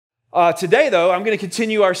Today, though, I'm going to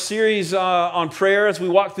continue our series on prayer as we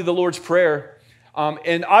walk through the Lord's Prayer.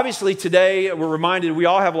 And obviously today, we're reminded we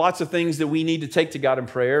all have lots of things that we need to take to God in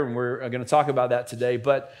prayer, and we're going to talk about that today.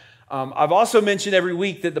 But I've also mentioned every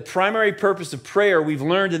week that the primary purpose of prayer we've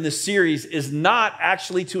learned in this series is not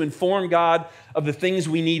actually to inform God of the things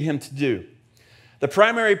we need Him to do. The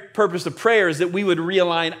primary purpose of prayer is that we would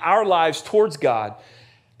realign our lives towards God,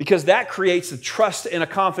 because that creates a trust and a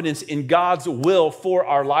confidence in God's will for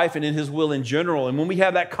our life and in His will in general. And when we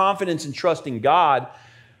have that confidence and trust in God,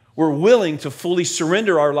 we're willing to fully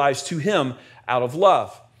surrender our lives to Him out of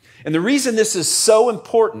love. And the reason this is so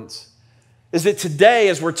important is that today,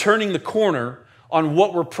 as we're turning the corner on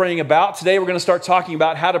what we're praying about, today we're going to start talking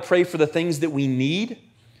about how to pray for the things that we need.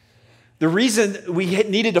 The reason we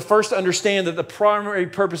needed to first understand that the primary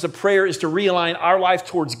purpose of prayer is to realign our life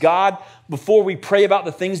towards God before we pray about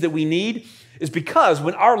the things that we need is because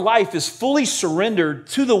when our life is fully surrendered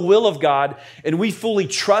to the will of God and we fully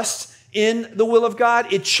trust in the will of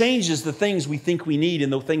God, it changes the things we think we need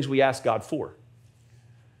and the things we ask God for.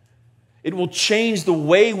 It will change the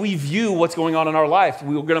way we view what's going on in our life.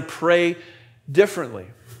 We're going to pray differently.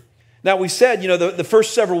 Now, we said, the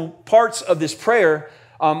first several parts of this prayer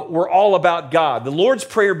were all about God. The Lord's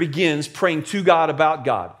Prayer begins praying to God about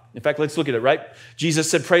God. In fact, let's look at it, right?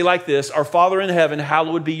 Jesus said, pray like this: Our Father in heaven,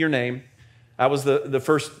 hallowed be your name. That was the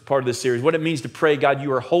first part of this series. What it means to pray, God,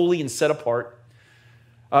 you are holy and set apart.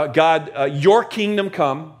 God, your kingdom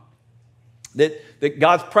come. That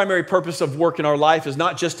God's primary purpose of work in our life is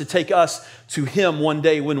not just to take us to Him one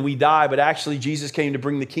day when we die, but actually Jesus came to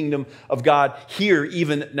bring the kingdom of God here,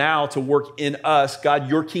 even now, to work in us. God,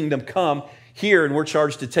 your kingdom come here, and we're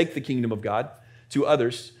charged to take the kingdom of God to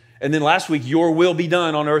others. And then last week, your will be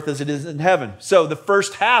done on earth as it is in heaven. So the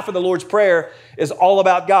first half of the Lord's Prayer is all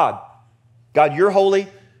about God. God, you're holy,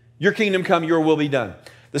 your kingdom come, your will be done.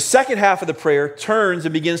 The second half of the prayer turns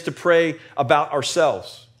and begins to pray about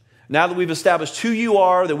ourselves. Now that we've established who you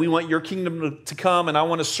are, that we want your kingdom to come, and I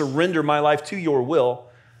want to surrender my life to your will,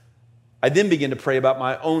 I then begin to pray about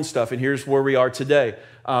my own stuff. And here's where we are today.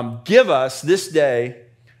 Give us this day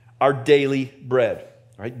our daily bread.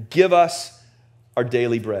 All right? Give us our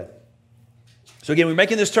daily bread. So again, we're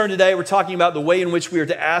making this turn today. We're talking about the way in which we are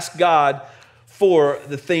to ask God for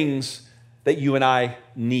the things that you and I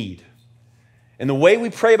need. And the way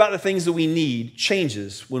we pray about the things that we need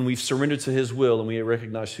changes when we've surrendered to His will and we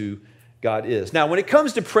recognize who God is. Now, when it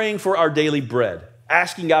comes to praying for our daily bread,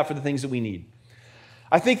 asking God for the things that we need,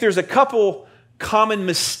 I think there's a couple common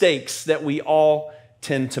mistakes that we all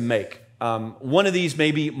tend to make. One of these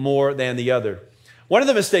may be more than the other. One of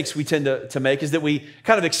the mistakes we tend to make is that we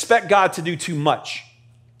kind of expect God to do too much.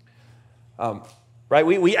 Right?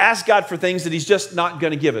 We ask God for things that He's just not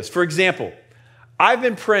going to give us. For example, I've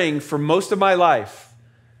been praying for most of my life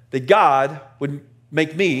that God would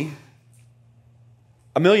make me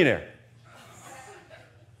a millionaire,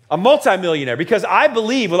 a multimillionaire, because I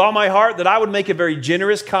believe with all my heart that I would make a very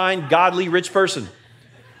generous, kind, godly, rich person.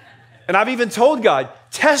 And I've even told God,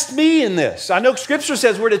 test me in this. I know Scripture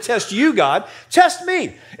says we're to test you, God. Test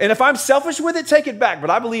me. And if I'm selfish with it, take it back. But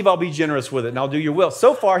I believe I'll be generous with it, and I'll do your will.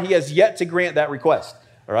 So far, He has yet to grant that request,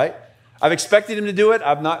 all right? I've expected Him to do it.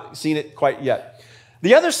 I've not seen it quite yet.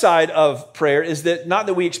 The other side of prayer is that not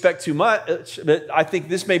that we expect too much, but I think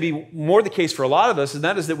this may be more the case for a lot of us, and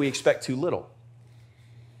that is that we expect too little.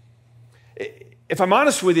 If I'm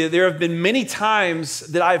honest with you, there have been many times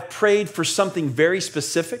that I've prayed for something very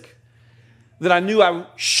specific, that I knew I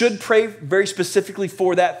should pray very specifically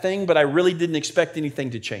for that thing, but I really didn't expect anything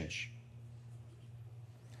to change.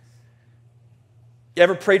 You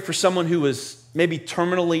ever prayed for someone who was maybe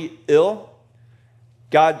terminally ill?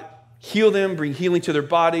 God, heal them, bring healing to their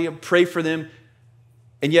body, pray for them,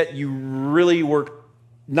 and yet you really were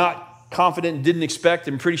not confident and didn't expect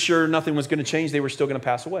and pretty sure nothing was going to change. They were still going to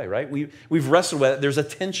pass away, right? We've wrestled with it. There's a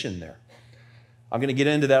tension there. I'm going to get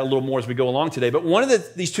into that a little more as we go along today. But one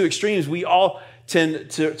of these two extremes we all tend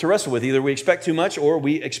to wrestle with. Either we expect too much or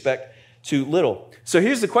we expect too little. So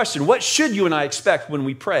here's the question. What should you and I expect when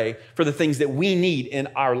we pray for the things that we need in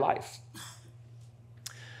our life?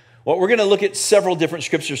 Well, we're going to look at several different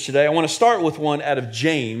scriptures today. I want to start with one out of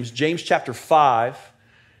James chapter 5.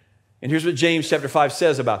 And here's what James chapter 5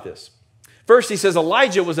 says about this. First, he says,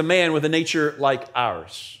 Elijah was a man with a nature like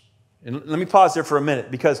ours. And let me pause there for a minute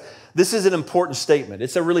because this is an important statement.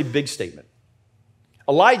 It's a really big statement.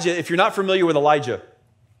 Elijah, if you're not familiar with Elijah,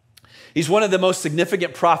 he's one of the most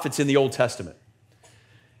significant prophets in the Old Testament.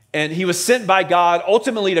 And he was sent by God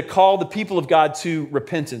ultimately to call the people of God to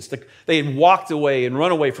repentance. They had walked away and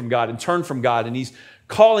run away from God and turned from God, and he's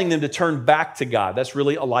calling them to turn back to God. That's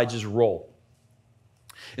really Elijah's role.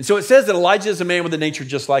 And so it says that Elijah is a man with a nature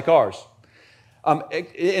just like ours.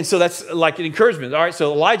 And so that's like an encouragement. All right,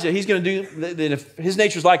 so Elijah, he's going to do, if his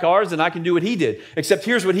nature's like ours, then I can do what he did. Except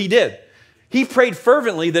here's what he did. He prayed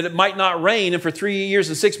fervently that it might not rain, and for 3 years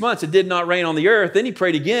and 6 months, it did not rain on the earth. Then he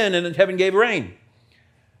prayed again, and heaven gave rain.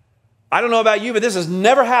 I don't know about you, but this has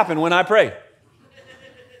never happened when I pray.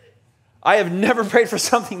 I have never prayed for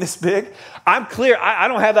something this big. I'm clear. I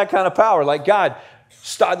don't have that kind of power. Like, God,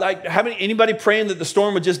 stop, like, anybody praying that the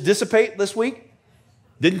storm would just dissipate this week?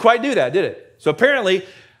 Didn't quite do that, did it? So apparently,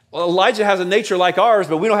 Elijah has a nature like ours,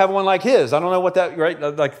 but we don't have one like his. I don't know what that, right?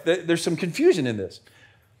 Like, there's some confusion in this.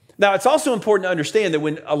 Now, it's also important to understand that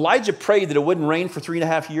when Elijah prayed that it wouldn't rain for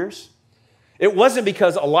 3.5 years, it wasn't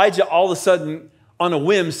because Elijah all of a sudden, on a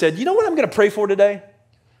whim, said, you know what I'm going to pray for today?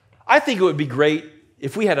 I think it would be great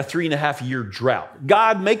if we had a 3.5 year drought.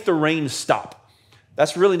 God, make the rain stop.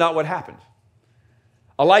 That's really not what happened.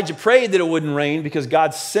 Elijah prayed that it wouldn't rain because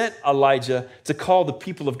God sent Elijah to call the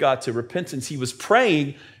people of God to repentance. He was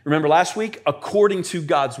praying, remember last week, according to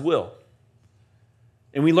God's will.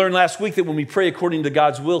 And we learned last week that when we pray according to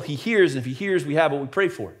God's will, he hears, and if he hears, we have what we pray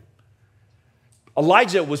for.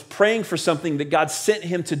 Elijah was praying for something that God sent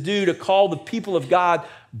him to do to call the people of God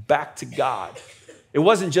back to God. It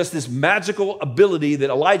wasn't just this magical ability that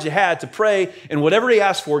Elijah had to pray, and whatever he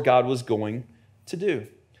asked for, God was going to do.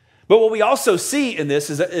 But what we also see in this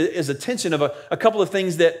is a tension of a couple of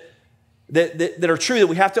things that are true that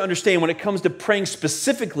we have to understand when it comes to praying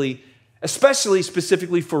specifically, especially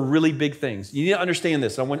specifically for really big things. You need to understand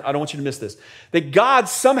this. I don't want you to miss this. That God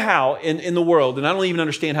somehow in the world, and I don't even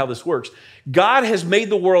understand how this works, God has made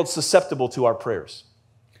the world susceptible to our prayers.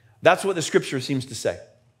 That's what the scripture seems to say.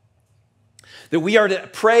 That we are to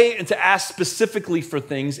pray and to ask specifically for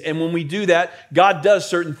things. And when we do that, God does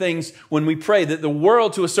certain things when we pray. That the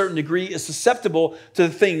world, to a certain degree, is susceptible to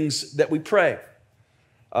the things that we pray.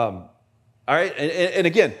 All right? And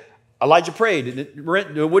again, Elijah prayed. It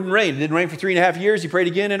wouldn't rain. It didn't rain for 3.5 years. He prayed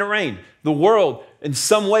again, and it rained. The world, in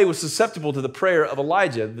some way, was susceptible to the prayer of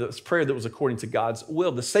Elijah, this prayer that was according to God's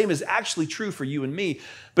will. The same is actually true for you and me.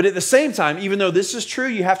 But at the same time, even though this is true,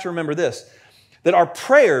 you have to remember this, that our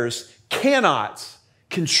prayers cannot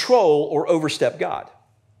control or overstep God.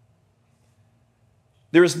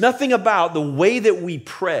 There is nothing about the way that we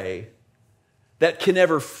pray that can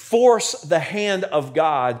ever force the hand of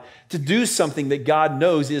God to do something that God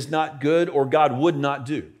knows is not good or God would not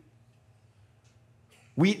do.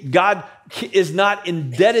 God is not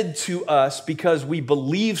indebted to us because we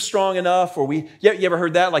believe strong enough, or you ever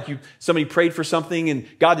heard that? Like somebody prayed for something and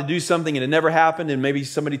God to do something and it never happened, and maybe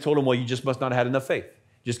somebody told him, well, you just must not have had enough faith.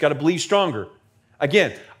 You just got to believe stronger.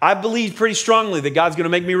 Again, I believe pretty strongly that God's going to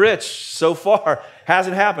make me rich. So far,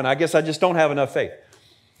 hasn't happened. I guess I just don't have enough faith.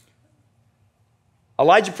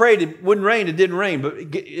 Elijah prayed, it wouldn't rain, it didn't rain, but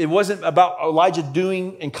it wasn't about Elijah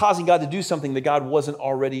doing and causing God to do something that God wasn't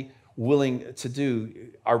already willing to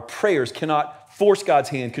do. Our prayers cannot force God's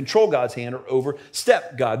hand, control God's hand, or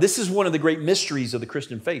overstep God. This is one of the great mysteries of the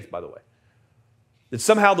Christian faith, by the way. That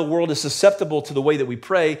somehow the world is susceptible to the way that we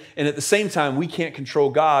pray, and at the same time, we can't control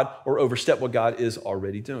God or overstep what God is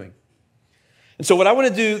already doing. And so what I want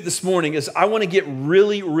to do this morning is I want to get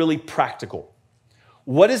really, really practical.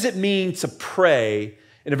 What does it mean to pray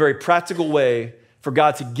in a very practical way for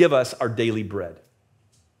God to give us our daily bread?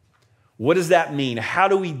 What does that mean? How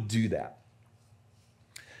do we do that?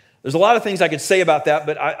 There's a lot of things I could say about that,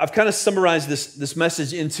 but I've kind of summarized this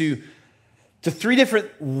message into three different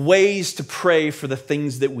ways to pray for the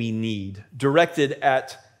things that we need, directed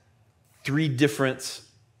at three different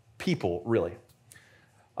people, really.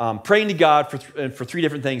 Praying to God for three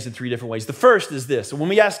different things in three different ways. The first is this. When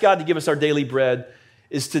we ask God to give us our daily bread,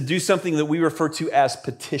 is to do something that we refer to as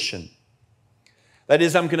petition. That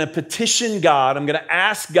is, I'm going to petition God. I'm going to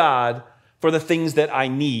ask God for the things that I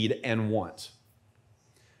need and want.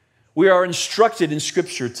 We are instructed in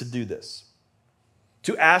Scripture to do this.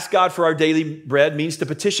 To ask God for our daily bread means to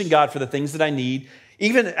petition God for the things that I need,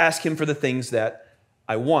 even ask Him for the things that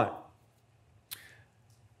I want.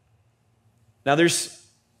 Now, there's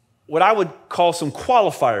what I would call some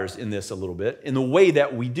qualifiers in this a little bit, in the way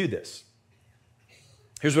that we do this.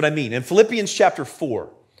 Here's what I mean. In Philippians chapter 4,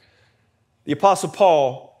 the Apostle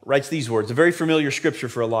Paul writes these words, a very familiar scripture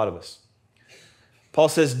for a lot of us. Paul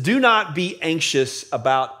says, do not be anxious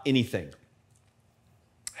about anything.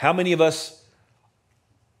 How many of us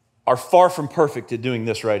are far from perfect at doing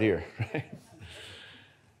this right here?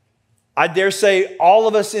 I dare say all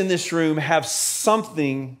of us in this room have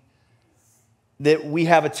something that we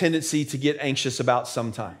have a tendency to get anxious about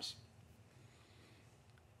sometimes.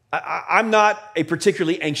 I'm not a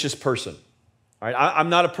particularly anxious person. All right? I'm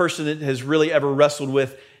not a person that has really ever wrestled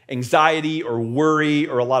with anxiety or worry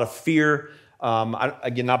or a lot of fear.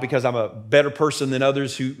 Again, not because I'm a better person than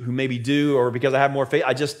others who maybe do, or because I have more faith.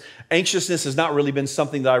 Anxiousness has not really been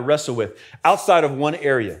something that I wrestle with outside of one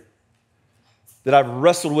area that I've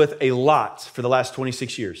wrestled with a lot for the last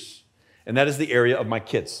 26 years, and that is the area of my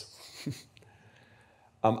kids.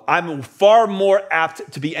 I'm far more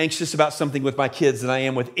apt to be anxious about something with my kids than I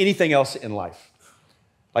am with anything else in life.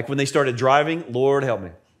 Like when they started driving, Lord help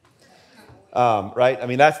me. Right? I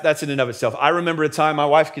mean, that's in and of itself. I remember a time, my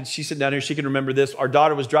wife, she's sitting down here, she can remember this. Our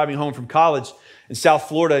daughter was driving home from college in South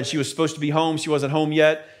Florida, and she was supposed to be home. She wasn't home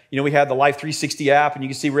yet. You know, we had the Life 360 app, and you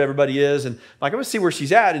can see where everybody is. And like, I'm going to see where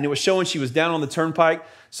she's at. And it was showing she was down on the turnpike,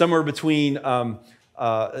 somewhere between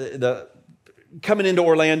coming into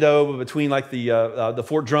Orlando, between like the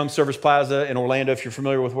Fort Drum Service Plaza in Orlando, if you're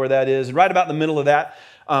familiar with where that is, and right about in the middle of that.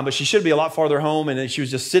 But she should be a lot farther home, and she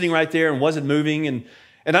was just sitting right there and wasn't moving. And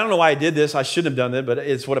I don't know why I did this. I shouldn't have done that, but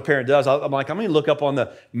it's what a parent does. I'm like, I'm going to look up on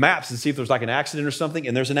the maps and see if there's like an accident or something.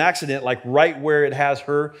 And there's an accident like right where it has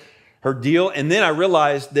her deal. And then I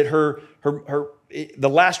realized that the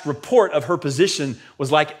last report of her position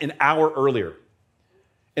was like an hour earlier.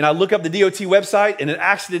 And I look up the DOT website, and an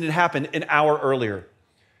accident had happened an hour earlier.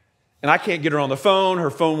 And I can't get her on the phone. Her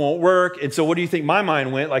phone won't work. And so what do you think my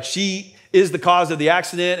mind went? Like, she is the cause of the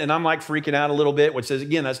accident, and I'm like freaking out a little bit, which says,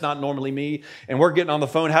 again, that's not normally me. And we're getting on the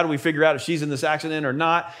phone. How do we figure out if she's in this accident or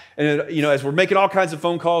not? And, you know, as we're making all kinds of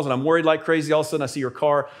phone calls, and I'm worried like crazy, all of a sudden I see her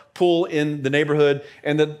car pull in the neighborhood.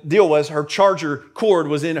 And the deal was her charger cord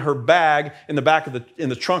was in her bag in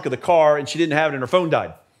the trunk of the car, and she didn't have it, and her phone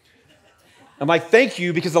died. I'm like, thank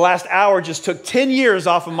you, because the last hour just took 10 years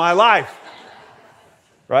off of my life,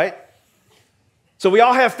 right? So we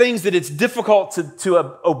all have things that it's difficult to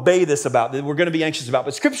obey this about, that we're going to be anxious about.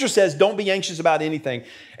 But Scripture says don't be anxious about anything.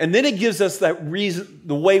 And then it gives us that reason,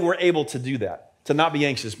 the way we're able to do that, to not be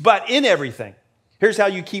anxious. But in everything, here's how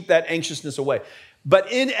you keep that anxiousness away.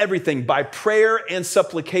 But in everything, by prayer and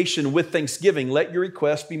supplication with thanksgiving, let your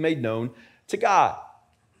requests be made known to God.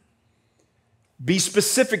 Be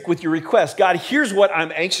specific with your request. God, here's what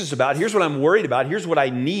I'm anxious about. Here's what I'm worried about. Here's what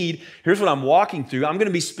I need. Here's what I'm walking through. I'm going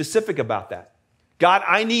to be specific about that. God,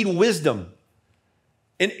 I need wisdom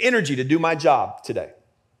and energy to do my job today.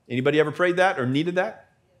 Anybody ever prayed that or needed that?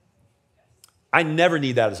 I never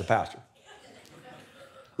need that as a pastor.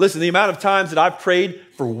 Listen, the amount of times that I've prayed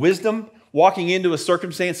for wisdom, walking into a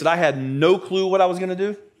circumstance that I had no clue what I was going to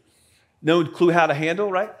do, no clue how to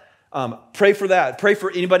handle, right? Pray for that. Pray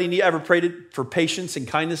for anybody ever prayed for patience and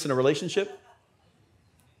kindness in a relationship?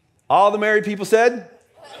 All the married people said?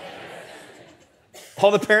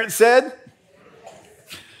 All the parents said?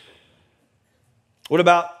 What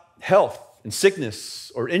about health and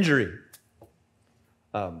sickness or injury?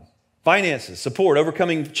 Finances, support,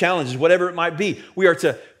 overcoming challenges, whatever it might be. We are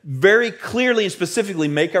to very clearly and specifically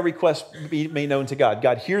make our requests be made known to God.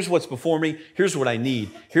 God, here's what's before me. Here's what I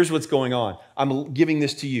need. Here's what's going on. I'm giving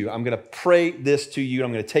this to you. I'm going to pray this to you.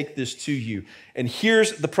 I'm going to take this to you. And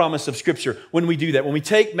here's the promise of Scripture when we do that. When we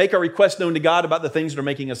make our requests known to God about the things that are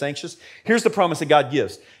making us anxious, here's the promise that God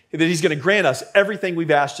gives, that He's going to grant us everything we've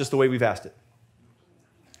asked just the way we've asked it.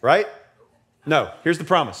 Right? No, here's the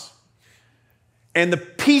promise. And the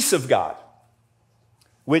peace of God,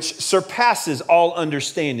 which surpasses all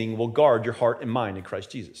understanding, will guard your heart and mind in Christ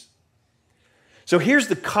Jesus. So here's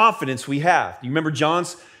the confidence we have. You remember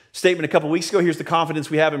John's statement a couple weeks ago? Here's the confidence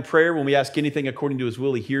we have in prayer. When we ask anything according to His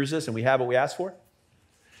will, He hears us, and we have what we ask for.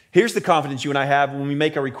 Here's the confidence you and I have when we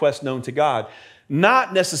make our request known to God.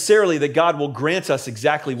 Not necessarily that God will grant us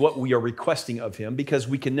exactly what we are requesting of Him, because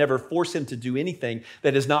we can never force Him to do anything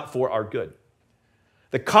that is not for our good.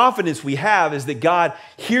 The confidence we have is that God,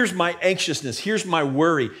 here's my anxiousness, here's my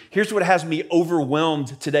worry, here's what has me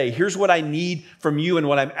overwhelmed today, here's what I need from you and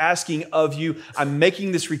what I'm asking of you. I'm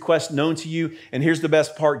making this request known to you, and here's the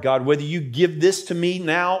best part, God, whether you give this to me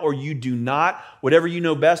now or you do not, whatever you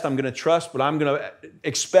know best, I'm going to trust, but I'm going to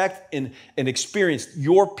expect and experience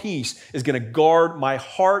your peace is going to guard my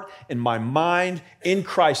heart and my mind in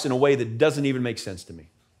Christ in a way that doesn't even make sense to me.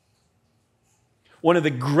 One of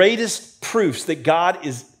the greatest proofs that God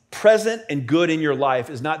is present and good in your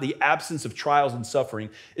life is not the absence of trials and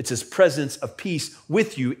suffering. It's His presence of peace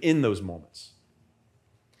with you in those moments.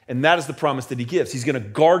 And that is the promise that He gives. He's going to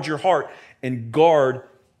guard your heart and guard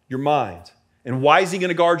your mind. And why is He going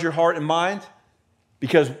to guard your heart and mind?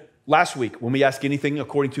 Because last week, when we ask anything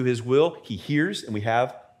according to His will, He hears and we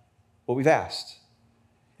have what we've asked.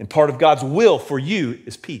 And part of God's will for you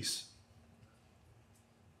is peace.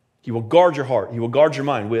 He will guard your heart. He will guard your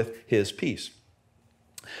mind with His peace.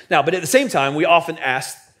 Now, but at the same time, we often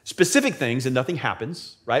ask specific things and nothing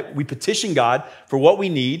happens, right? We petition God for what we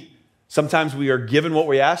need. Sometimes we are given what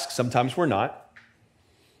we ask, sometimes we're not.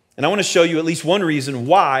 And I want to show you at least one reason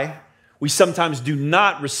why we sometimes do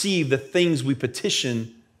not receive the things we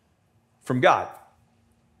petition from God.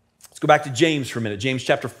 Let's go back to James for a minute. James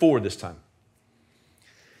chapter 4 this time.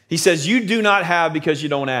 He says, you do not have because you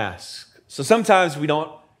don't ask. So sometimes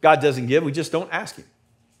God doesn't give, we just don't ask him.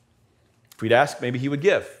 If we'd ask, maybe he would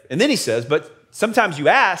give. And then he says, but sometimes you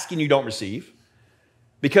ask and you don't receive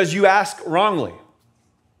because you ask wrongly.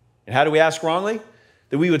 And how do we ask wrongly?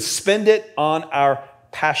 That we would spend it on our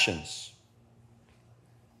passions.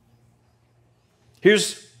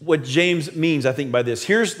 Here's what James means, I think, by this.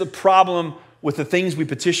 Here's the problem with the things we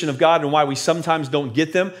petition of God and why we sometimes don't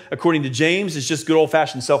get them. According to James, it's just good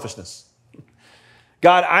old-fashioned selfishness.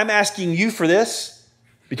 God, I'm asking you for this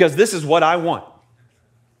because this is what I want.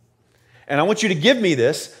 And I want you to give me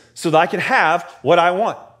this so that I can have what I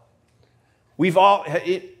want. I'm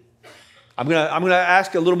going to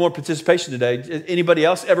ask a little more participation today. Anybody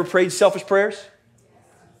else ever prayed selfish prayers?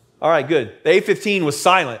 All right, good. The A15 was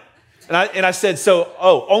silent. And I said,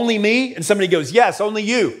 only me? And somebody goes, yes, only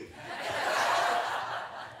you.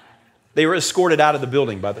 They were escorted out of the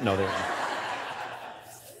building by no, they weren't.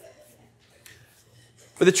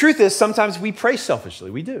 But the truth is, sometimes we pray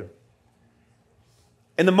selfishly. We do.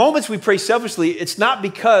 And the moments we pray selfishly, it's not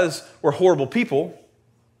because we're horrible people.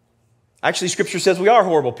 Actually, Scripture says we are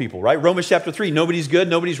horrible people, right? Romans chapter 3, nobody's good,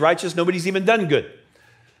 nobody's righteous, nobody's even done good.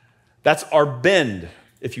 That's our bend,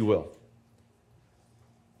 if you will.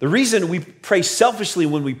 The reason we pray selfishly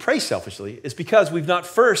when we pray selfishly is because we've not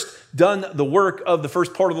first done the work of the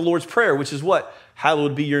first part of the Lord's Prayer, which is what?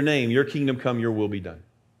 Hallowed be your name, your kingdom come, your will be done.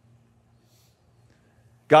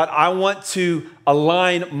 God, I want to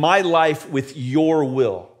align my life with your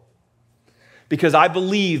will because I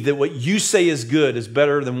believe that what you say is good is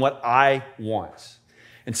better than what I want.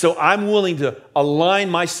 And so I'm willing to align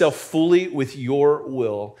myself fully with your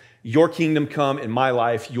will. Your kingdom come in my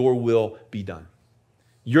life, your will be done.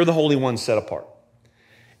 You're the Holy One set apart.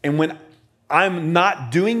 And when I'm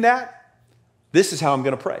not doing that, this is how I'm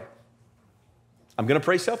going to pray. I'm going to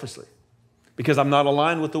pray selfishly because I'm not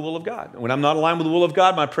aligned with the will of God. And when I'm not aligned with the will of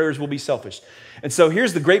God, my prayers will be selfish. And so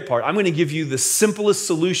here's the great part. I'm going to give you the simplest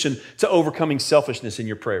solution to overcoming selfishness in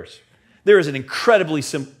your prayers. There is an incredibly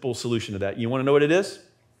simple solution to that. You want to know what it is?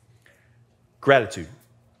 Gratitude.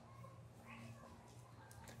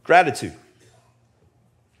 Gratitude.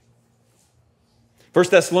 1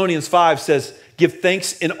 Thessalonians 5 says, give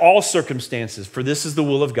thanks in all circumstances, for this is the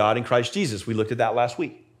will of God in Christ Jesus. We looked at that last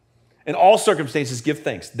week. In all circumstances, give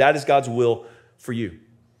thanks. That is God's will for you.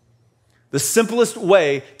 The simplest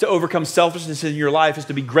way to overcome selfishness in your life is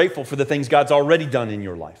to be grateful for the things God's already done in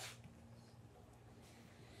your life.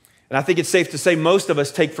 And I think it's safe to say most of us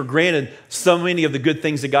take for granted so many of the good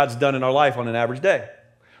things that God's done in our life on an average day.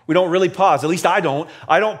 We don't really pause. At least I don't.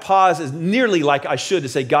 I don't pause as nearly like I should to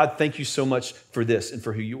say, God, thank you so much for this and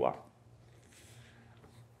for who you are.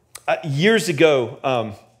 Years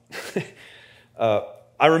ago,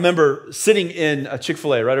 I remember sitting in a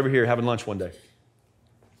Chick-fil-A right over here having lunch one day.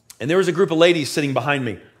 And there was a group of ladies sitting behind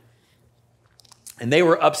me. And they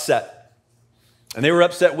were upset. And they were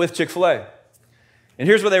upset with Chick-fil-A. And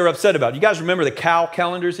here's what they were upset about. You guys remember the cow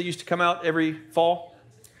calendars that used to come out every fall?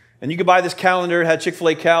 And you could buy this calendar, it had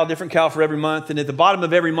Chick-fil-A cow, different cow for every month. And at the bottom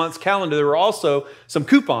of every month's calendar, there were also some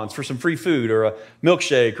coupons for some free food or a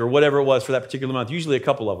milkshake or whatever it was for that particular month, usually a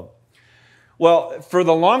couple of them. Well, for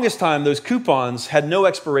the longest time, those coupons had no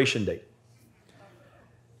expiration date.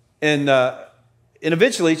 And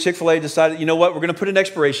eventually, Chick-fil-A decided, you know what, we're going to put an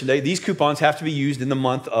expiration date. These coupons have to be used in the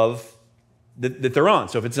month of that they're on.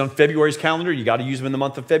 So if it's on February's calendar, you got to use them in the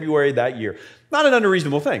month of February that year. Not an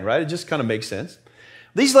unreasonable thing, right? It just kind of makes sense.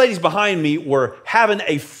 These ladies behind me were having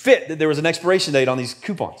a fit that there was an expiration date on these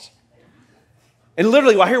coupons. And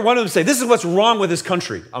literally, I hear one of them say, this is what's wrong with this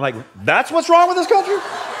country. I'm like, that's what's wrong with this country?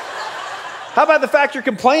 How about the fact you're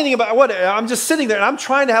complaining about what? I'm just sitting there and I'm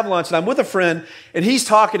trying to have lunch and I'm with a friend and he's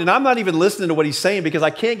talking and I'm not even listening to what he's saying because I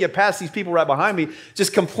can't get past these people right behind me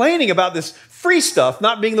just complaining about this free stuff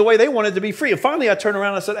not being the way they wanted to be free. And finally I turned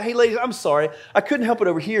around and I said, hey ladies, I'm sorry. I couldn't help it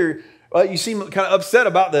over here. You seem kind of upset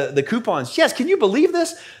about the coupons. Yes, can you believe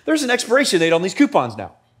this? There's an expiration date on these coupons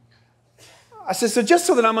now. I said, so just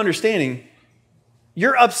so that I'm understanding,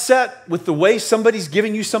 you're upset with the way somebody's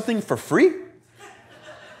giving you something for free?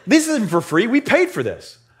 This isn't for free. We paid for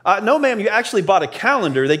this. No, ma'am, you actually bought a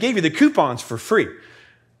calendar. They gave you the coupons for free.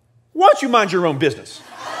 Why don't you mind your own business?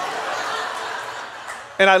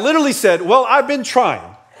 And I literally said, well, I've been trying.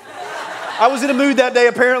 I was in a mood that day,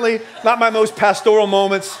 apparently. Not my most pastoral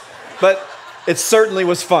moments. But It certainly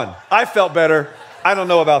was fun. I felt better. I don't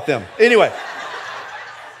know about them. Anyway,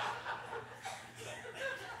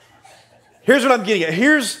 here's what I'm getting at.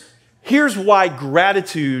 Here's why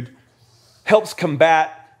gratitude helps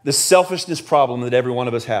combat the selfishness problem that every one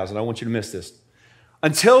of us has, and I want you to miss this.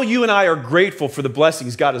 Until you and I are grateful for the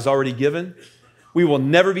blessings God has already given, we will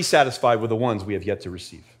never be satisfied with the ones we have yet to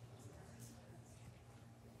receive.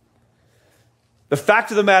 The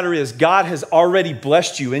fact of the matter is, God has already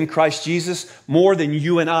blessed you in Christ Jesus more than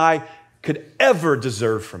you and I could ever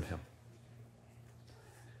deserve from him.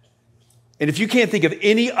 And if you can't think of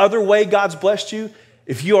any other way God's blessed you,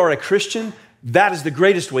 if you are a Christian, that is the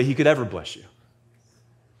greatest way he could ever bless you.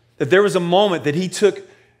 That there was a moment that he took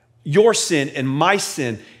your sin and my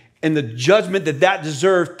sin and the judgment that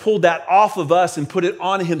deserved, pulled that off of us and put it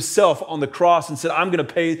on himself on the cross and said, I'm going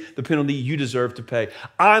to pay the penalty you deserve to pay.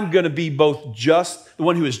 I'm going to be both just, the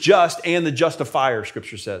one who is just, and the justifier,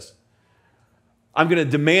 Scripture says. I'm going to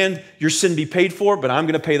demand your sin be paid for, but I'm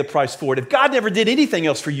going to pay the price for it. If God never did anything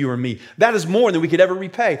else for you or me, that is more than we could ever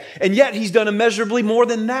repay. And yet he's done immeasurably more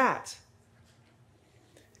than that.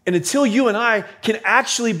 And until you and I can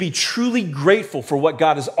actually be truly grateful for what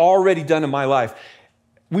God has already done in my life,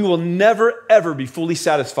 we will never, ever be fully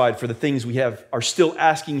satisfied for the things we are still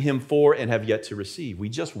asking him for and have yet to receive. We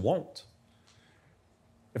just won't.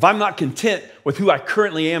 If I'm not content with who I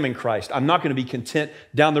currently am in Christ, I'm not going to be content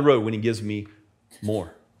down the road when he gives me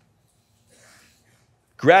more.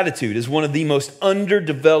 Gratitude is one of the most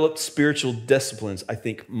underdeveloped spiritual disciplines I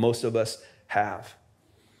think most of us have.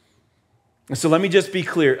 And so let me just be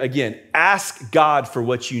clear again. Ask God for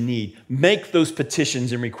what you need. Make those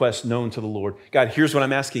petitions and requests known to the Lord. God, here's what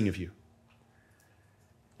I'm asking of you.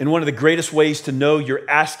 And one of the greatest ways to know you're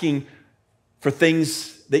asking for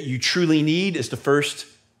things that you truly need is to first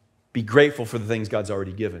be grateful for the things God's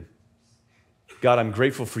already given. God, I'm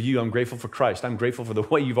grateful for you. I'm grateful for Christ. I'm grateful for the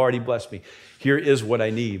way you've already blessed me. Here is what I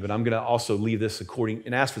need, but I'm going to also leave this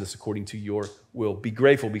and ask for this according to your will. Be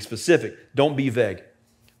grateful, be specific. Don't be vague,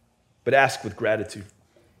 but ask with gratitude.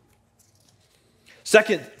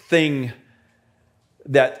 Second thing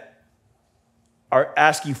that our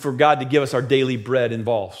asking for God to give us our daily bread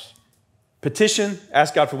involves. Petition,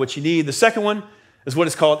 ask God for what you need. The second one is what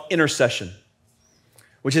is called intercession,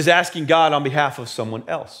 which is asking God on behalf of someone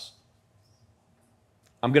else.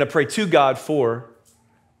 I'm going to pray to God for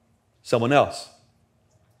someone else.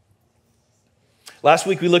 Last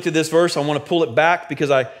week we looked at this verse. I want to pull it back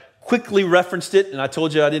because I quickly referenced it, and I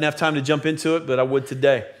told you I didn't have time to jump into it, but I would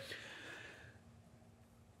today.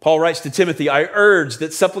 Paul writes to Timothy, I urge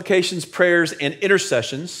that supplications, prayers, and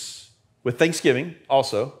intercessions with thanksgiving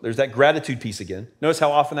also, there's that gratitude piece again. Notice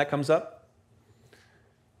how often that comes up?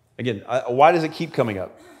 Again, why does it keep coming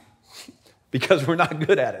up? Because we're not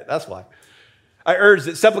good at it, that's why. I urge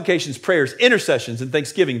that supplications, prayers, intercessions, and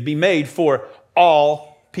thanksgiving be made for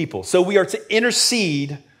all people. So we are to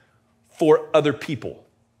intercede for other people.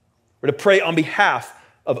 We're to pray on behalf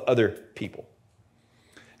of other people.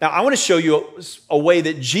 Now, I want to show you a way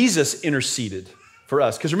that Jesus interceded for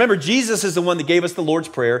us. Because remember, Jesus is the one that gave us the Lord's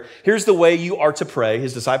Prayer. Here's the way you are to pray.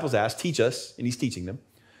 His disciples asked, teach us, and he's teaching them.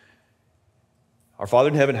 Our Father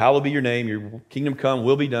in heaven, hallowed be your name. Your kingdom come,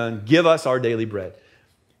 will be done. Give us our daily bread.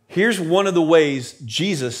 Here's one of the ways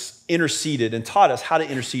Jesus interceded and taught us how to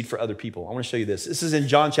intercede for other people. I want to show you this. This is in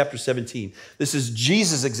John chapter 17. This is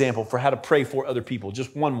Jesus' example for how to pray for other people.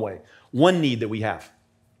 Just one way, one need that we have.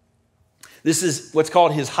 This is what's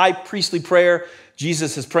called his high priestly prayer.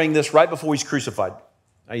 Jesus is praying this right before he's crucified.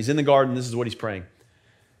 Now, he's in the garden. This is what he's praying.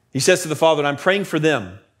 He says to the Father, I'm praying for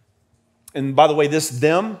them. And by the way, this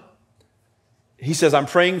them, he says, I'm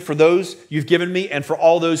praying for those you've given me and for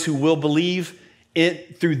all those who will believe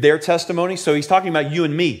through their testimony. So he's talking about you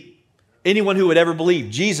and me. Anyone who would ever believe.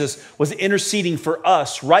 Jesus was interceding for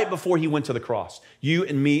us right before he went to the cross. You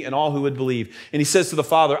and me and all who would believe. And he says to the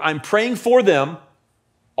Father, I'm praying for them,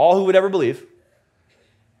 all who would ever believe.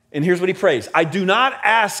 And here's what he prays. I do not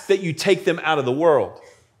ask that you take them out of the world.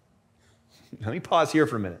 Let me pause here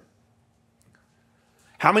for a minute.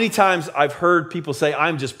 How many times I've heard people say,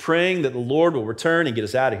 I'm just praying that the Lord will return and get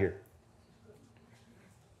us out of here.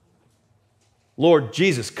 Lord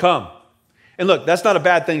Jesus, come. And look, that's not a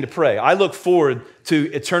bad thing to pray. I look forward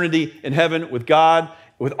to eternity in heaven with God,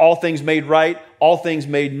 with all things made right, all things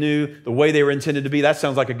made new, the way they were intended to be. That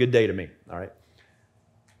sounds like a good day to me, all right?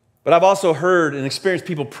 But I've also heard and experienced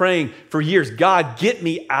people praying for years, God, get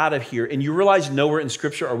me out of here. And you realize nowhere in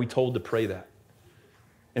Scripture are we told to pray that.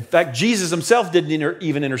 In fact, Jesus himself didn't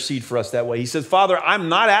even intercede for us that way. He said, Father, I'm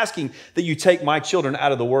not asking that you take my children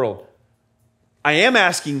out of the world. I am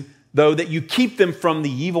asking, though, that you keep them from the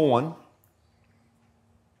evil one.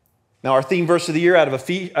 Now, our theme verse of the year out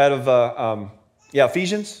of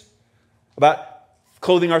Ephesians, about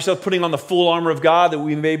clothing ourselves, putting on the full armor of God that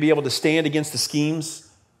we may be able to stand against the schemes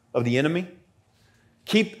of the enemy.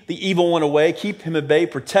 Keep the evil one away, keep him at bay,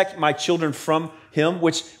 protect my children from him,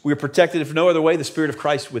 which we are protected, if no other way, the Spirit of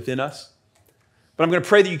Christ within us. But I'm going to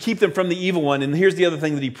pray that you keep them from the evil one. And here's the other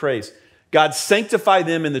thing that he prays. God, sanctify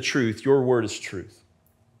them in the truth. Your word is truth.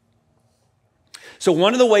 So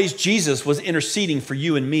one of the ways Jesus was interceding for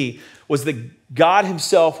you and me was that God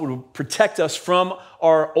himself would protect us from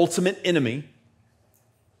our ultimate enemy.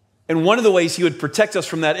 And one of the ways he would protect us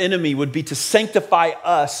from that enemy would be to sanctify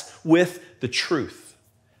us with the truth.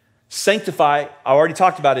 Sanctify, I already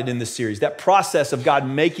talked about it in this series, that process of God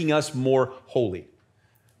making us more holy.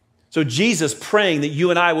 So Jesus praying that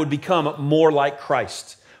you and I would become more like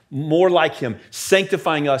Christ, more like him,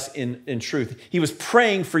 sanctifying us in truth. He was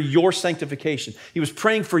praying for your sanctification. He was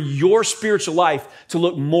praying for your spiritual life to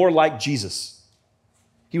look more like Jesus.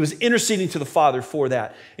 He was interceding to the Father for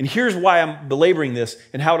that. And here's why I'm belaboring this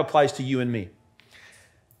and how it applies to you and me.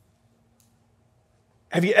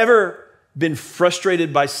 Have you ever been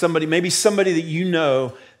frustrated by somebody, maybe somebody that you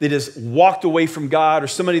know that has walked away from God, or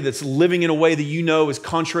somebody that's living in a way that you know is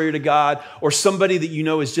contrary to God, or somebody that you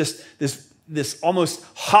know is just this almost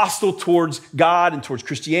hostile towards God and towards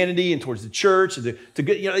Christianity and towards the church?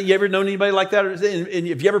 You ever known anybody like that? And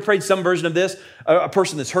if you ever prayed some version of this, a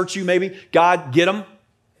person that's hurt you maybe, God, get them.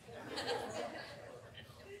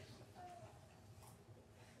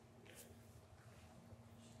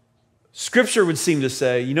 Scripture would seem to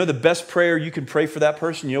say, you know the best prayer you can pray for that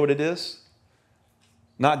person, you know what it is?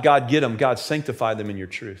 Not God get them, God sanctify them in your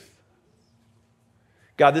truth.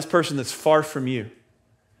 God, this person that's far from you,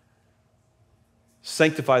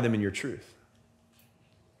 sanctify them in your truth.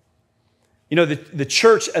 You know, the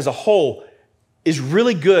church as a whole is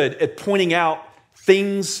really good at pointing out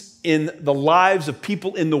things in the lives of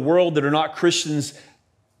people in the world that are not Christians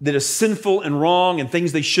that is sinful and wrong and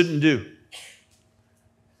things they shouldn't do.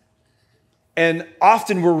 And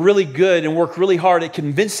often we're really good and work really hard at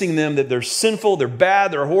convincing them that they're sinful, they're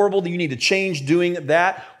bad, they're horrible, that you need to change doing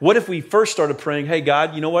that. What if we first started praying, hey,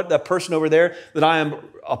 God, you know what? That person over there that I am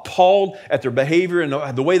appalled at their behavior and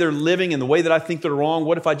the way they're living and the way that I think they're wrong.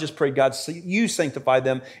 What if I just prayed, God, you sanctify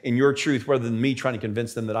them in your truth rather than me trying to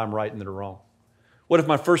convince them that I'm right and they're wrong? What if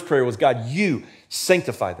my first prayer was, God, you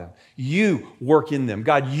sanctify them. You work in them.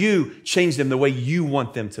 God, you change them the way you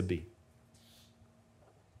want them to be.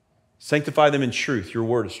 Sanctify them in truth. Your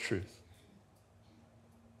word is truth.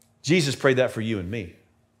 Jesus prayed that for you and me.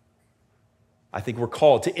 I think we're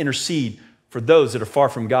called to intercede for those that are far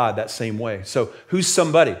from God that same way. So who's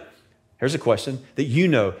somebody? Here's a question that you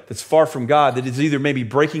know that's far from God, that is either maybe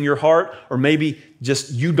breaking your heart or maybe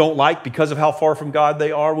just you don't like because of how far from God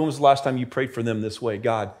they are. When was the last time you prayed for them this way?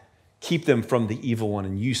 God, keep them from the evil one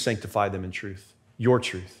and you sanctify them in truth, your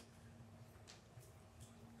truth.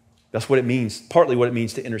 That's what it means, partly what it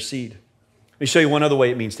means to intercede. Let me show you one other way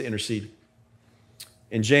it means to intercede.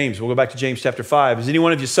 In James, we'll go back to James chapter 5. Is any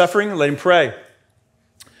one of you suffering? Let him pray.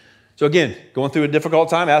 So again, going through a difficult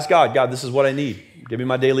time, ask God, God, this is what I need. Give me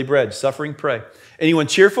my daily bread. Suffering, pray. Anyone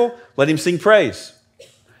cheerful? Let him sing praise.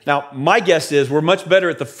 Now, my guess is we're much better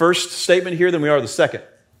at the first statement here than we are the second.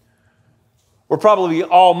 We're probably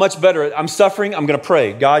all much better at, I'm suffering, I'm going to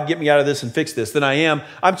pray. God, get me out of this and fix this than I am.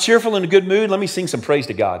 I'm cheerful and in a good mood. Let me sing some praise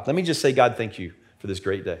to God. Let me just say, God, thank you for this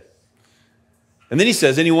great day. And then he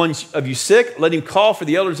says, anyone of you sick, let him call for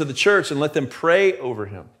the elders of the church and let them pray over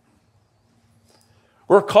him.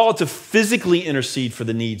 We're called to physically intercede for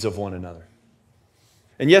the needs of one another.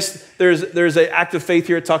 And yes, there's an act of faith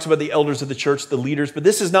here. It talks about the elders of the church, the leaders, but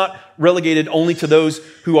this is not relegated only to those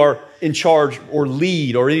who are in charge or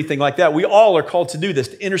lead or anything like that. We all are called to do this,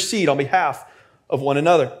 to intercede on behalf of one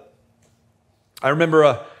another. I remember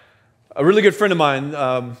a really good friend of mine,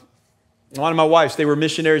 one of my wife's, they were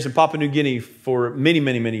missionaries in Papua New Guinea for many,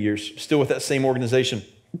 many, many years, still with that same organization.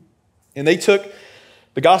 And they took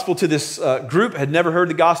the gospel to this group, had never heard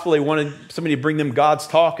the gospel. They wanted somebody to bring them God's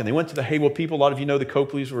talk, and they went to the Haywa people. A lot of you know the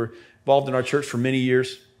Coapleys were involved in our church for many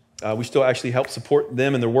years. We still actually help support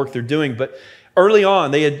them and their work they're doing. But early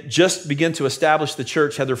on, they had just begun to establish the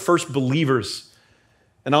church, had their first believers.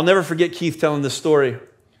 And I'll never forget Keith telling this story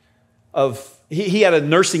of, he had a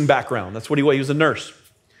nursing background. That's what he was. He was a nurse.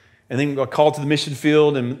 And then got called to the mission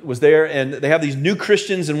field and was there. And they have these new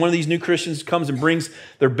Christians, and one of these new Christians comes and brings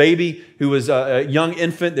their baby, who was a young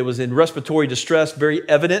infant that was in respiratory distress, very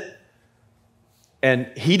evident.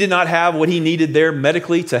 And he did not have what he needed there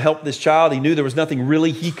medically to help this child. He knew there was nothing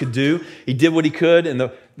really he could do. He did what he could, and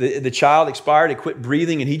the child expired. It quit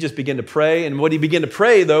breathing, and he just began to pray. And what he began to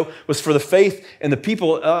pray, though, was for the faith and the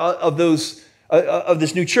people of this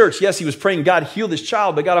new church. Yes, he was praying, God, heal this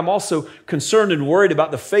child. But God, I'm also concerned and worried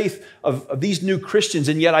about the faith of these new Christians.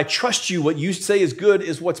 And yet I trust you. What you say is good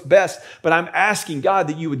is what's best. But I'm asking, God,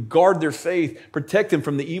 that you would guard their faith, protect them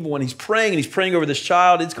from the evil one. He's praying, and he's praying over this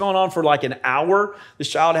child. It's gone on for like an hour. This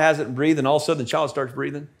child hasn't breathed, and all of a sudden the child starts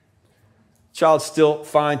breathing. Child's still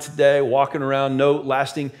fine today, walking around, no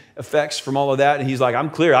lasting effects from all of that. And he's like, I'm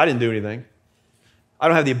clear. I didn't do anything. I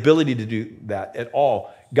don't have the ability to do that at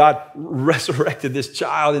all. God resurrected this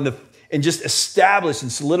child and just established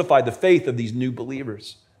and solidified the faith of these new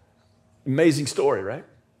believers. Amazing story, right?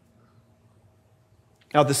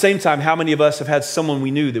 Now, at the same time, how many of us have had someone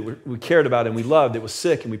we knew that we cared about and we loved that was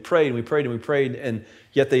sick, and we prayed and we prayed and we prayed, and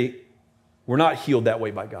yet they were not healed that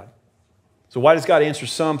way by God? So why does God answer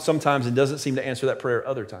sometimes and doesn't seem to answer that prayer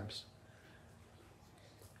other times?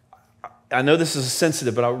 I know this is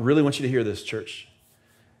sensitive, but I really want you to hear this, church.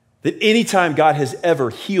 That anytime God has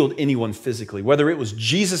ever healed anyone physically, whether it was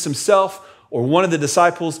Jesus himself or one of the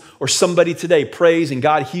disciples or somebody today prays and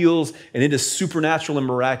God heals and it is supernatural and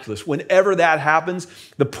miraculous, whenever that happens,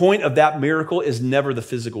 the point of that miracle is never the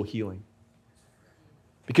physical healing.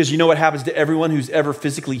 Because you know what happens to everyone who's ever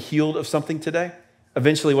physically healed of something today?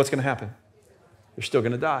 Eventually, what's going to happen? They're still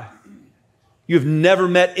going to die. You've never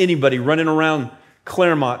met anybody running around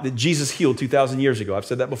Claremont that Jesus healed 2,000 years ago. I've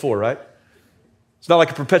said that before, right? It's not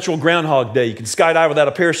like a perpetual Groundhog Day. You can skydive without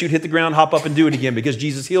a parachute, hit the ground, hop up and do it again because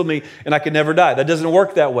Jesus healed me and I could never die. That doesn't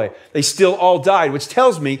work that way. They still all died, which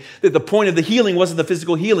tells me that the point of the healing wasn't the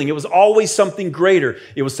physical healing. It was always something greater.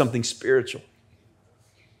 It was something spiritual.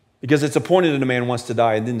 Because it's appointed that a man wants to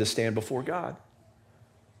die and then to stand before God.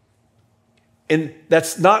 And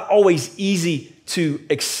that's not always easy to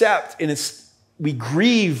accept. And we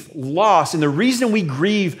grieve loss. And the reason we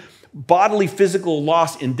grieve bodily, physical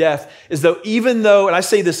loss in death is even though, and I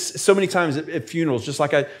say this so many times at funerals, just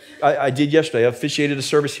like I did yesterday. I officiated a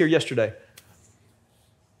service here yesterday.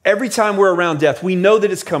 Every time we're around death, we know that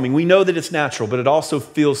it's coming. We know that it's natural, but it also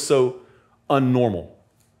feels so unnormal,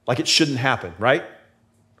 like it shouldn't happen, right?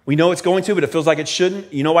 We know it's going to, but it feels like it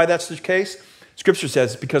shouldn't. You know why that's the case? Scripture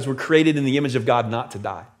says it's because we're created in the image of God not to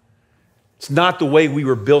die. It's not the way we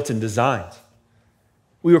were built and designed.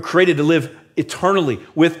 We were created to live eternally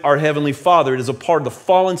with our Heavenly Father. It is a part of the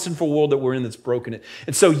fallen, sinful world that we're in that's broken it.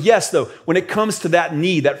 And so, yes, though, when it comes to that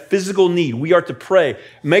need, that physical need, we are to pray,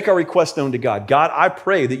 make our request known to God. God, I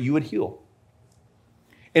pray that you would heal.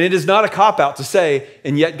 And it is not a cop-out to say,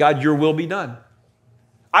 and yet, God, your will be done.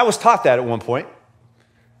 I was taught that at one point.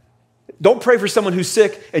 Don't pray for someone who's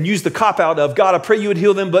sick and use the cop-out of, God, I pray you would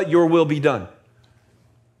heal them, but your will be done.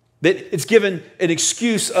 That it's given an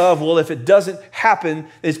excuse of, well, if it doesn't happen,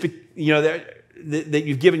 it's that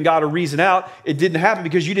you've given God a reason out. It didn't happen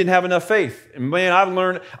because you didn't have enough faith. And man,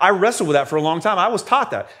 I wrestled with that for a long time. I was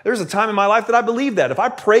taught that. There was a time in my life that I believed that. If I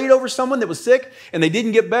prayed over someone that was sick and they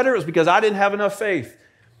didn't get better, it was because I didn't have enough faith.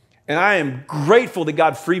 And I am grateful that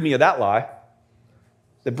God freed me of that lie.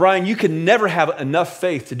 That, Brian, you can never have enough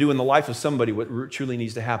faith to do in the life of somebody what truly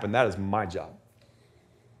needs to happen. That is my job.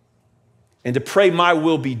 And to pray my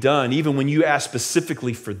will be done, even when you ask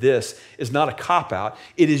specifically for this, is not a cop-out.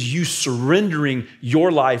 It is you surrendering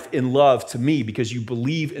your life in love to me because you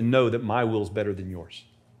believe and know that my will is better than yours.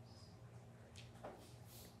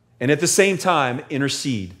 And at the same time,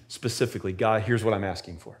 intercede specifically. God, here's what I'm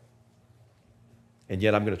asking for. And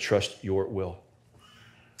yet I'm going to trust your will.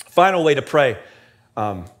 Final way to pray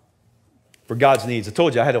for God's needs. I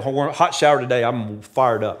told you I had a hot shower today. I'm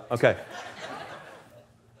fired up. Okay.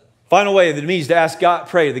 Final way that it means to ask God,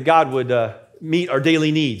 pray that God would meet our daily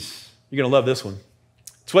needs. You're going to love this one.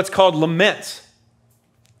 It's what's called lament,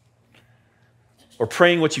 or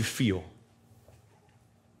praying what you feel.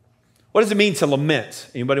 What does it mean to lament?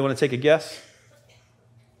 Anybody want to take a guess?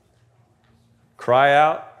 Cry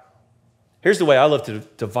out. Here's the way I love to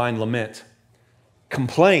define lament.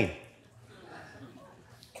 Complain.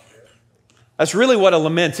 That's really what a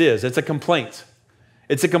lament is. It's a complaint.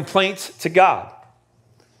 It's a complaint to God.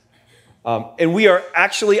 And we are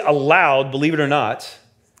actually allowed, believe it or not,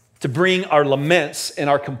 to bring our laments and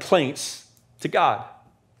our complaints to God,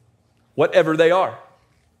 whatever they are.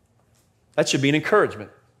 That should be an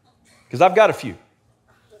encouragement, because I've got a few.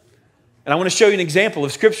 And I want to show you an example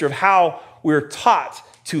of Scripture of how we're taught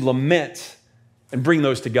to lament and bring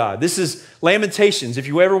those to God. This is Lamentations. If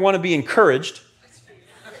you ever want to be encouraged,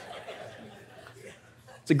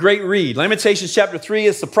 it's a great read. Lamentations chapter 3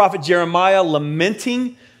 is the prophet Jeremiah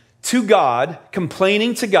lamenting to God,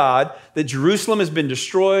 complaining to God that Jerusalem has been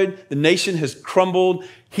destroyed, the nation has crumbled,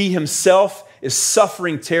 he himself is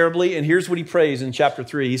suffering terribly. And here's what he prays in chapter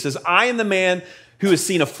 3. He says, I am the man who has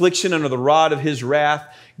seen affliction under the rod of his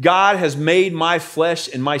wrath. God has made my flesh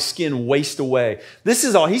and my skin waste away. This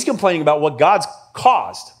is all. He's complaining about what God's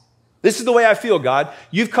caused. This is the way I feel, God.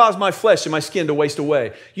 You've caused my flesh and my skin to waste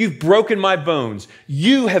away. You've broken my bones.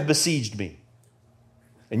 You have besieged me.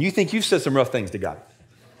 And you think you've said some rough things to God.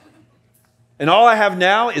 And all I have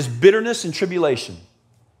now is bitterness and tribulation.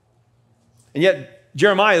 And yet,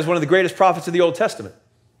 Jeremiah is one of the greatest prophets of the Old Testament.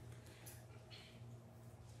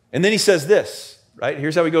 And then he says this, right?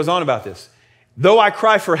 Here's how he goes on about this. Though I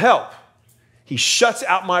cry for help, he shuts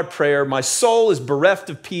out my prayer. My soul is bereft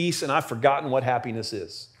of peace, and I've forgotten what happiness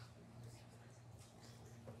is.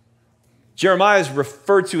 Jeremiah is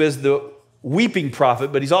referred to as the weeping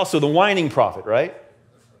prophet, but he's also the whining prophet, right?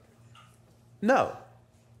 No.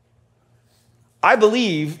 I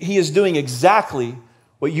believe he is doing exactly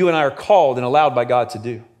what you and I are called and allowed by God to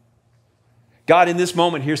do. God, in this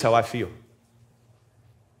moment, here's how I feel.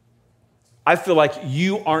 I feel like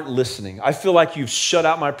you aren't listening. I feel like you've shut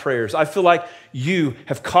out my prayers. I feel like you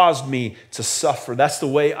have caused me to suffer. That's the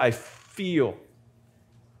way I feel.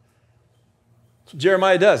 That's what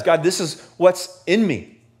Jeremiah does. God, this is what's in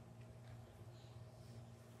me.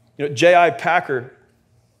 You know, J.I. Packer,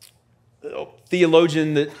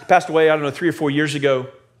 theologian that passed away, 3 or 4 years ago,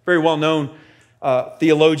 very well-known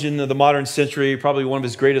theologian of the modern century, probably one of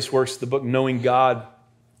his greatest works, the book Knowing God.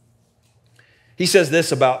 He says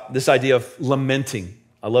this about this idea of lamenting.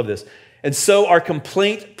 I love this. And so our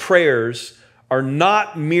complaint prayers are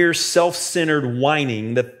not mere self-centered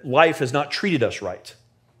whining that life has not treated us right.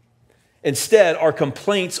 Instead, our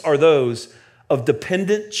complaints are those of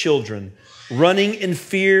dependent children running in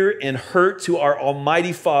fear and hurt to our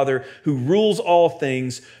Almighty Father who rules all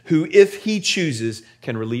things, who, if he chooses,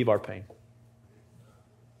 can relieve our pain.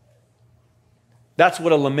 That's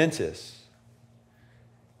what a lament is.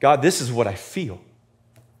 God, this is what I feel.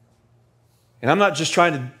 And I'm not just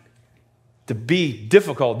trying to be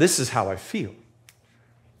difficult. This is how I feel.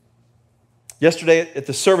 Yesterday at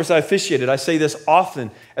the service I officiated, I say this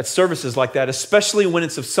often at services like that, especially when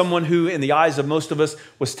it's of someone who, in the eyes of most of us,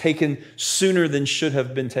 was taken sooner than should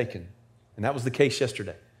have been taken. And that was the case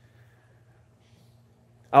yesterday.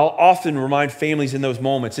 I'll often remind families in those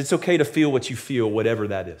moments, it's okay to feel what you feel, whatever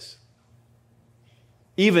that is.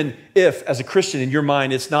 Even if, as a Christian, in your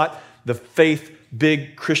mind, it's not the faith,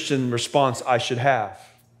 big Christian response I should have.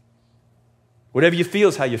 Whatever you feel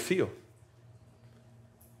is how you feel.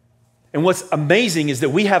 And what's amazing is that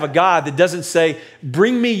we have a God that doesn't say,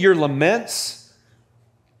 bring me your laments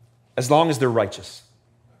as long as they're righteous.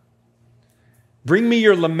 Bring me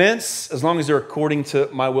your laments as long as they're according to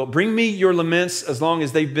my will. Bring me your laments as long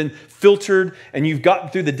as they've been filtered and you've gotten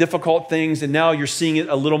through the difficult things and now you're seeing it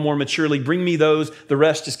a little more maturely. Bring me those. The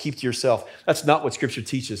rest just keep to yourself. That's not what Scripture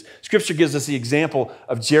teaches. Scripture gives us the example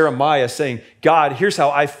of Jeremiah saying, God, here's how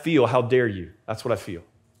I feel. How dare you? That's what I feel.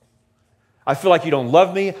 I feel like you don't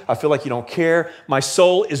love me. I feel like you don't care. My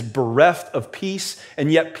soul is bereft of peace,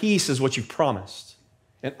 and yet peace is what you've promised,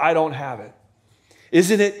 and I don't have it.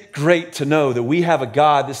 Isn't it great to know that we have a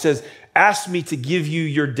God that says, ask me to give you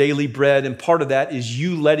your daily bread, and part of that is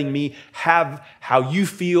you letting me have how you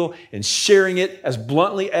feel and sharing it as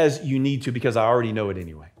bluntly as you need to because I already know it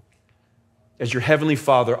anyway. As your heavenly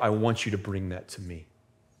Father, I want you to bring that to me.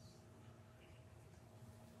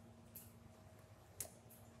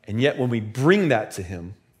 And yet when we bring that to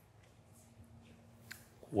him,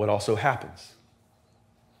 what also happens?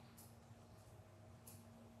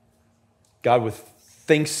 God, with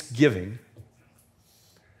thanksgiving,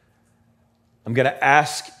 I'm going to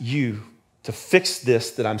ask you to fix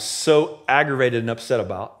this that I'm so aggravated and upset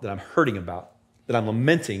about, that I'm hurting about, that I'm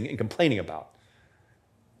lamenting and complaining about.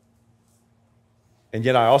 And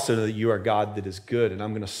yet I also know that you are God that is good, and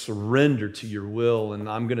I'm going to surrender to your will, and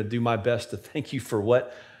I'm going to do my best to thank you for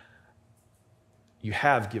what you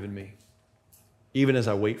have given me, even as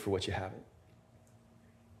I wait for what you haven't.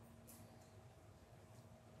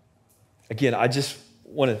 Again, I just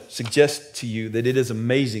want to suggest to you that it is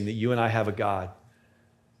amazing that you and I have a God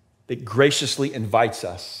that graciously invites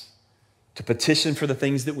us to petition for the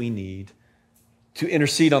things that we need, to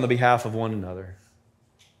intercede on the behalf of one another,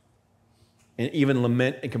 and even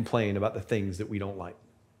lament and complain about the things that we don't like.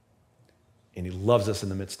 And he loves us in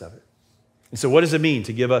the midst of it. And so what does it mean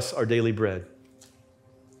to give us our daily bread?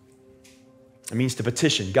 It means to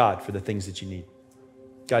petition God for the things that you need.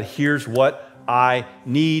 God, here's what I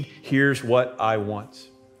need. Here's what I want.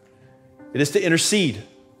 It is to intercede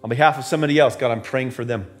on behalf of somebody else. God, I'm praying for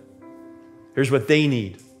them. Here's what they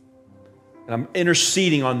need. And I'm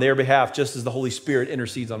interceding on their behalf just as the Holy Spirit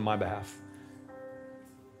intercedes on my behalf.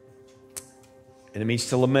 And it means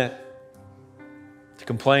to lament, to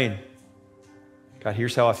complain. God,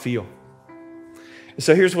 here's how I feel. And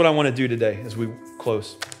so here's what I want to do today as we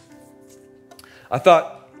close. I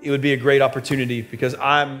thought it would be a great opportunity because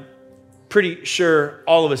I'm pretty sure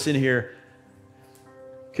all of us in here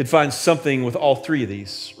could find something with all three of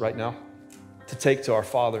these right now to take to our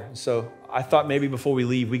Father. And so I thought maybe before we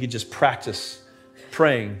leave, we could just practice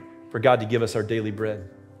praying for God to give us our daily bread.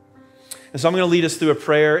 And so I'm going to lead us through a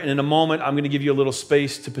prayer, and in a moment, I'm going to give you a little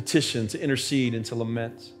space to petition, to intercede, and to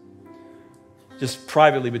lament, just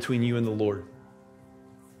privately between you and the Lord.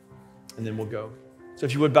 And then we'll go. So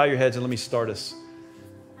if you would, bow your heads and let me start us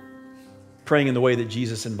praying in the way that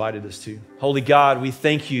Jesus invited us to. Holy God, we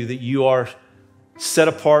thank you that you are set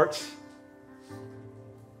apart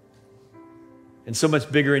and so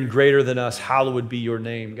much bigger and greater than us. Hallowed be your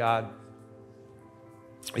name, God.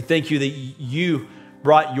 We thank you that you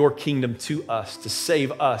brought your kingdom to us to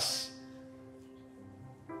save us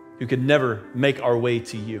who could never make our way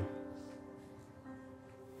to you.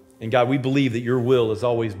 And God, we believe that your will is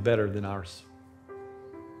always better than ours.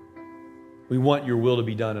 We want your will to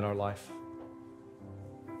be done in our life.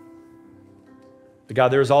 But God,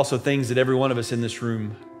 there's also things that every one of us in this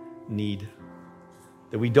room need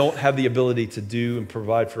that we don't have the ability to do and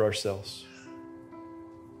provide for ourselves.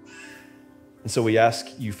 And so we ask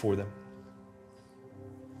you for them.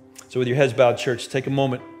 So with your heads bowed, church, take a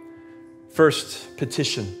moment. First,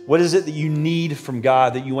 petition. What is it that you need from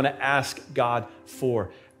God that you want to ask God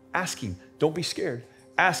for? Ask him. Don't be scared.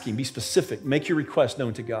 Ask him. Be specific. Make your request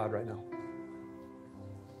known to God right now.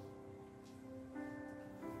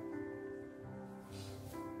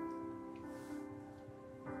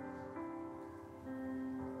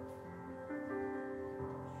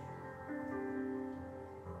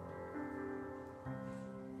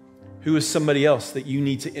 Who is somebody else that you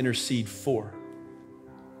need to intercede for?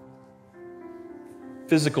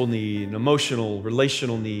 Physical need, an emotional,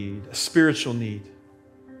 relational need, a spiritual need.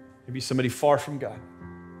 Maybe somebody far from God.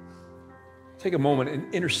 Take a moment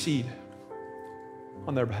and intercede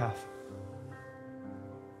on their behalf.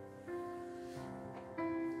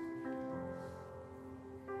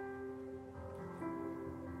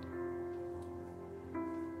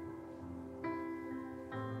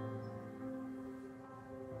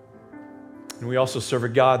 And we also serve a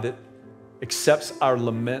God that accepts our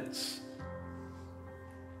laments.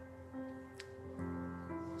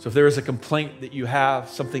 So if there is a complaint that you have,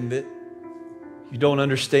 something that you don't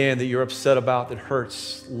understand, that you're upset about, that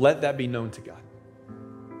hurts, let that be known to God.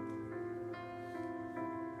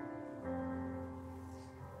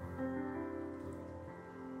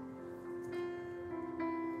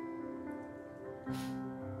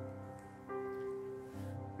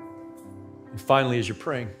 And finally, as you're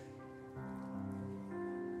praying,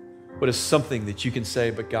 what is something that you can say,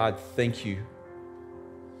 but God, thank you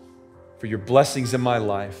for your blessings in my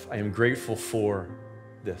life. I am grateful for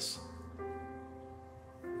this.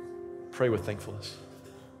 Pray with thankfulness.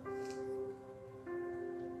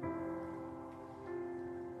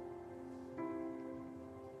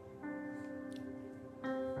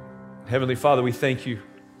 Heavenly Father, we thank you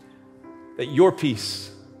that your peace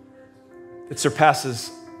that surpasses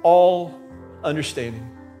all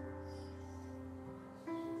understanding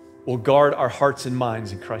will guard our hearts and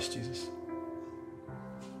minds in Christ Jesus.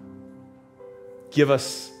 Give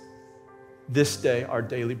us this day our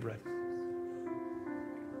daily bread.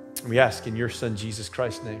 And we ask in your Son, Jesus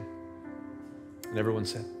Christ's name. And everyone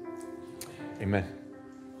said, amen.